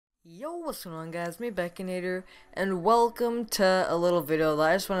Yo, what's going on guys, me Beckonator, and welcome to a little video that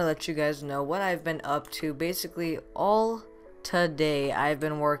I just want to let you guys know what I've been up to. Basically, all today I've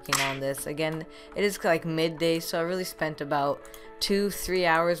been working on this. Again, it is like midday, so I really spent about 2-3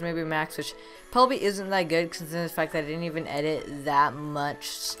 hours maybe max, which probably isn't that good considering the fact that I didn't even edit that much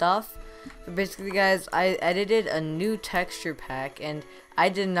stuff. But basically guys, I edited a new texture pack, and I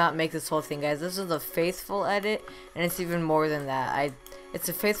did not make this whole thing guys. This is a faithful edit, and it's even more than that. It's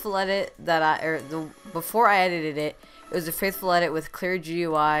a faithful edit that before I edited it, it was a faithful edit with clear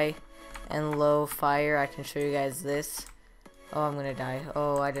GUI and low fire. I can show you guys this. Oh, I'm gonna die.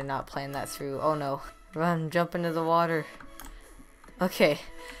 Oh, I did not plan that through. Oh no. Run, jump into the water. Okay.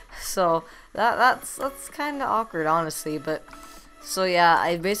 So that's kinda awkward honestly, but so yeah,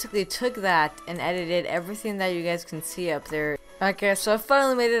 I basically took that and edited everything that you guys can see up there. Okay, so I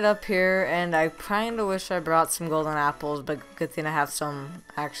finally made it up here, and I kinda wish I brought some golden apples, but good thing I have some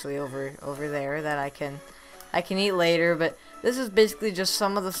actually over there that I can eat later. But this is basically just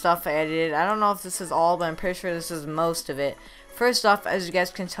some of the stuff I edited. I don't know if this is all, but I'm pretty sure this is most of it. First off, as you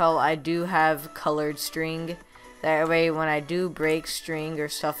guys can tell, I do have colored string. That way, when I do break string or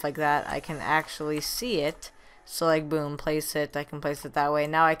stuff like that, I can actually see it. So like boom, place it, I can place it that way.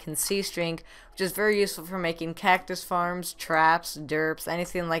 Now I can see string, which is very useful for making cactus farms, traps, derps,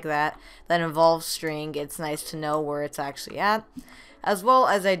 anything like that involves string. It's nice to know where it's actually at. As well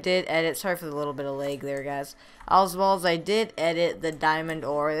as I did edit, sorry for the little bit of lag there guys. As well as I did edit the diamond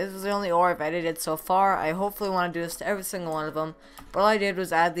ore. This is the only ore I've edited so far. I hopefully want to do this to every single one of them. But all I did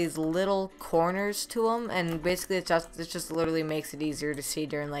was add these little corners to them, and basically it just literally makes it easier to see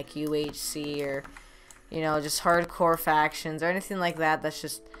during like UHC or just hardcore factions or anything like that. That's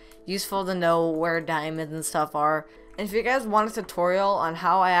just useful to know where diamonds and stuff are. And if you guys want a tutorial on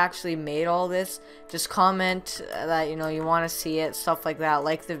how I actually made all this, just comment that you want to see it, stuff like that,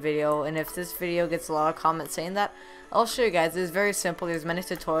 like the video. And if this video gets a lot of comments saying that, I'll show you guys. It's very simple. There's many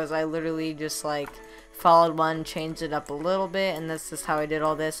tutorials. I literally just like followed one, changed it up a little bit, and that's just how I did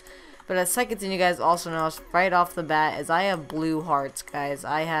all this. But a second thing you guys also notice right off the bat is I have blue hearts, guys.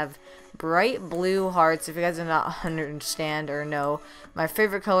 I have bright blue hearts. If you guys do not understand or know, my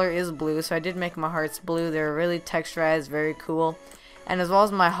favorite color is blue, so I did make my hearts blue. They're really texturized, very cool. And as well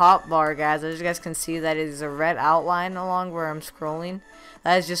as my hotbar, guys, as you guys can see, that is a red outline along where I'm scrolling.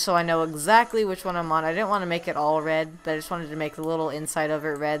 That is just so I know exactly which one I'm on. I didn't want to make it all red, but I just wanted to make the little inside of it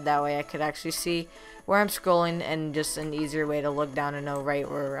red. That way I could actually see where I'm scrolling, and just an easier way to look down and know right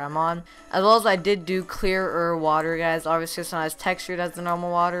where I'm on. As well as I did do clearer water, guys. Obviously it's not as textured as the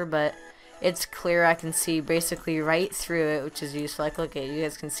normal water, but it's clear. I can see basically right through it, which is useful. Like, look at you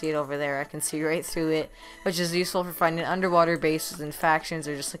guys can see it over there. I can see right through it, which is useful for finding underwater bases and factions,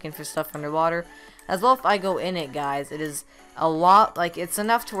 or just looking for stuff underwater. As well, if I go in it, guys, it is a lot, like, it's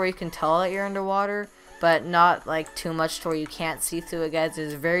enough to where you can tell that you're underwater, but not like too much to where you can't see through it, guys.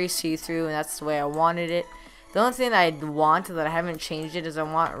 It's very see-through, and that's the way I wanted it. The only thing I'd want that I haven't changed it is I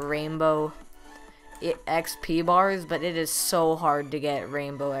want rainbow XP bars, but it is so hard to get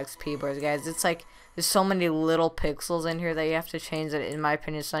rainbow XP bars, guys. It's like there's so many little pixels in here that you have to change that in my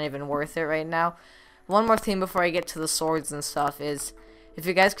opinion it's not even worth it right now. One more thing before I get to the swords and stuff is, if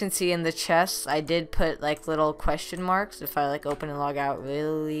you guys can see in the chests, I did put like little question marks. If I like open and log out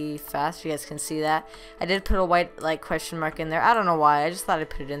really fast, you guys can see that. I did put a white like question mark in there. I don't know why, I just thought I'd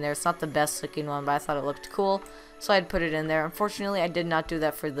put it in there. It's not the best looking one, but I thought it looked cool, so I'd put it in there. Unfortunately, I did not do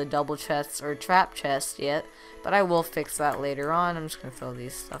that for the double chests or trap chest yet, but I will fix that later on. I'm just gonna throw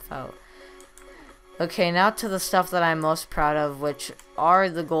these stuff out. Okay, now to the stuff that I'm most proud of, which are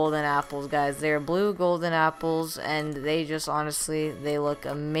the golden apples, guys. They're blue golden apples, and they just honestly, they look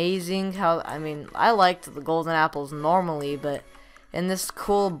amazing. I liked the golden apples normally, but in this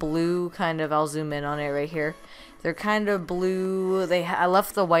cool blue kind of, I'll zoom in on it right here. They're kind of blue. I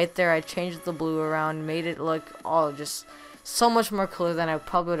left the white there. I changed the blue around, made it look just so much more cooler than I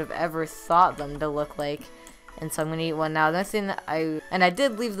probably would have ever thought them to look like. And so I'm gonna eat one now. Another thing I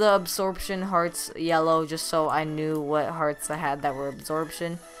did leave the absorption hearts yellow just so I knew what hearts I had that were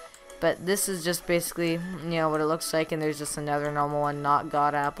absorption. But this is just basically, what it looks like, and there's just another normal one, not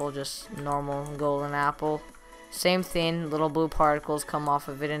god apple, just normal golden apple. Same thing, little blue particles come off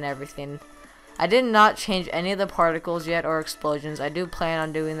of it and everything. I did not change any of the particles yet or explosions. I do plan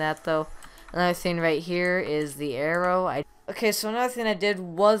on doing that though. Another thing right here is the arrow. Okay, so another thing I did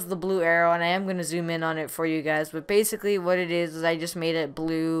was the blue arrow, and I am going to zoom in on it for you guys. But basically what it is I just made it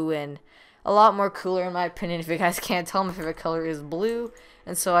blue and a lot more cooler in my opinion. If you guys can't tell, my favorite color is blue.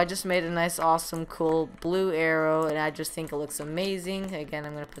 And so I just made a nice, awesome, cool blue arrow, and I just think it looks amazing. Again,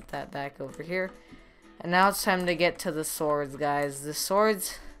 I'm going to put that back over here. And now it's time to get to the swords, guys. The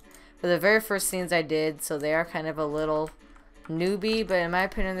swords, for the very first scenes I did, so they are kind of a little newbie, but in my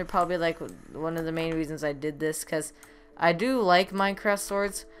opinion they're probably like one of the main reasons I did this, because I do like Minecraft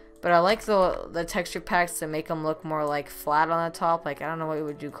swords, but I like the texture packs to make them look more like flat on the top. Like, I don't know what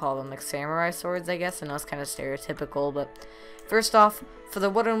would you call them, like samurai swords, I guess. I know it's kind of stereotypical, but first off, for the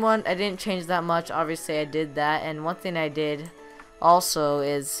wooden one, I didn't change that much. Obviously I did that, and one thing I did also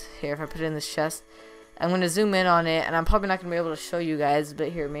is, here, if I put it in this chest, I'm going to zoom in on it, and I'm probably not going to be able to show you guys, but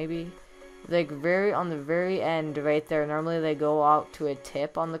here, maybe like on the very end right there, normally they go out to a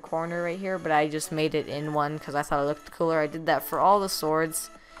tip on the corner right here, but I just made it in one because I thought it looked cooler. I did that for all the swords,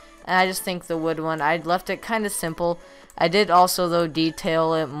 and I just think the wood one, I left it kind of simple. I did also though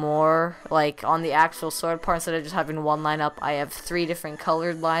detail it more, like on the actual sword part. Instead of just having one line up, I have 3 different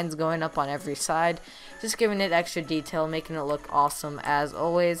colored lines going up on every side, just giving it extra detail, making it look awesome as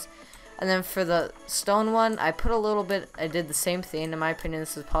always. And then for the stone one, I put a little bit, I did the same thing. In my opinion,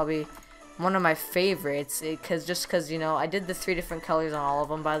 this is probably one of my favorites, because you know, I did the 3 different colors on all of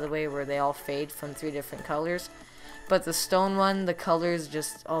them, by the way, where they all fade from 3 different colors. But the stone one, the colors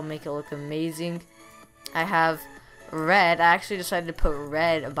just make it look amazing. I have red. I actually decided to put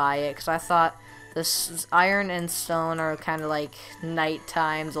red by it because I thought this iron and stone are kind of like night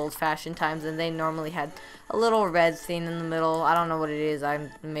times, old-fashioned times, and they normally had a little red thing in the middle. I don't know what it is.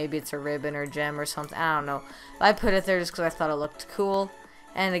 Maybe it's a ribbon or gem or something. I don't know. But I put it there just because I thought it looked cool.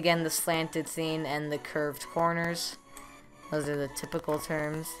 And again, the slanted thing and the curved corners. Those are the typical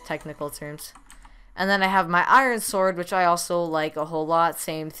terms, technical terms. And then I have my iron sword, which I also like a whole lot.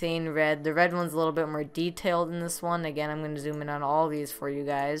 Same thing, red. The red one's a little bit more detailed in this one. Again, I'm going to zoom in on all these for you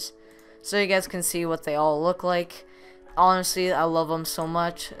guys, so you guys can see what they all look like. Honestly, I love them so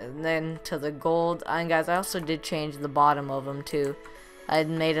much. And then to the gold, and guys, I also did change the bottom of them too. I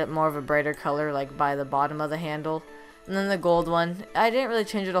made it more of a brighter color, like by the bottom of the handle. And then the gold one, I didn't really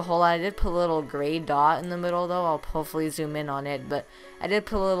change it a whole lot. I did put a little gray dot in the middle though. I'll hopefully zoom in on it, but I did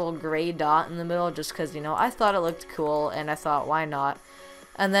put a little gray dot in the middle just because, you know, I thought it looked cool, and I thought, why not?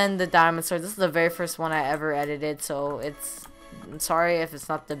 And then the diamond sword, this is the very first one I ever edited, so I'm sorry if it's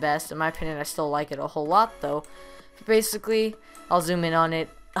not the best. In my opinion, I still like it a whole lot though. But basically, I'll zoom in on it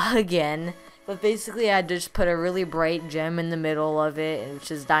again. But basically, I just put a really bright gem in the middle of it, which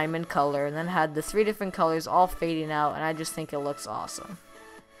is diamond color, and then had the 3 different colors all fading out, and I just think it looks awesome.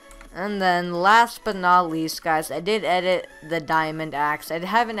 And then last but not least, guys, I did edit the diamond axe. I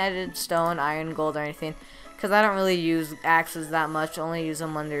haven't edited stone, iron, gold, or anything, because I don't really use axes that much. I only use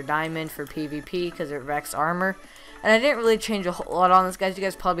them when they're diamond for PvP, because it wrecks armor. And I didn't really change a whole lot on this, guys. You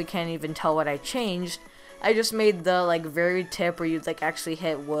guys probably can't even tell what I changed. I just made the like very tip where you'd like actually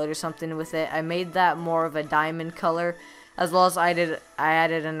hit wood or something with it. I made that more of a diamond color, as well as I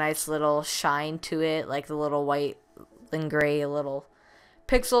added a nice little shine to it, like the little white and gray little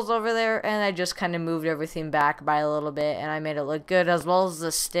pixels over there, and I just kind of moved everything back by a little bit, and I made it look good, as well as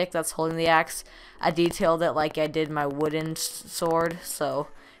the stick that's holding the axe. I detailed it like I did my wooden sword, so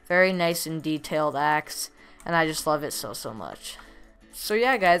very nice and detailed axe, and I just love it so much. So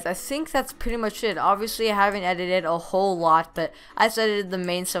yeah, guys, I think that's pretty much it. Obviously, I haven't edited a whole lot, but I just edited the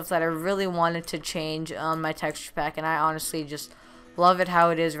main stuff that I really wanted to change on my texture pack, and I honestly just love it how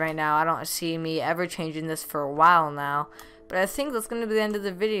it is right now. I don't see me ever changing this for a while now, but I think that's going to be the end of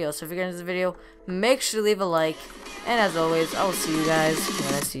the video. So if you're going to this video, make sure to leave a like, and as always, I will see you guys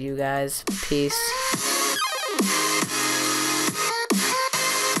when I see you guys. Peace.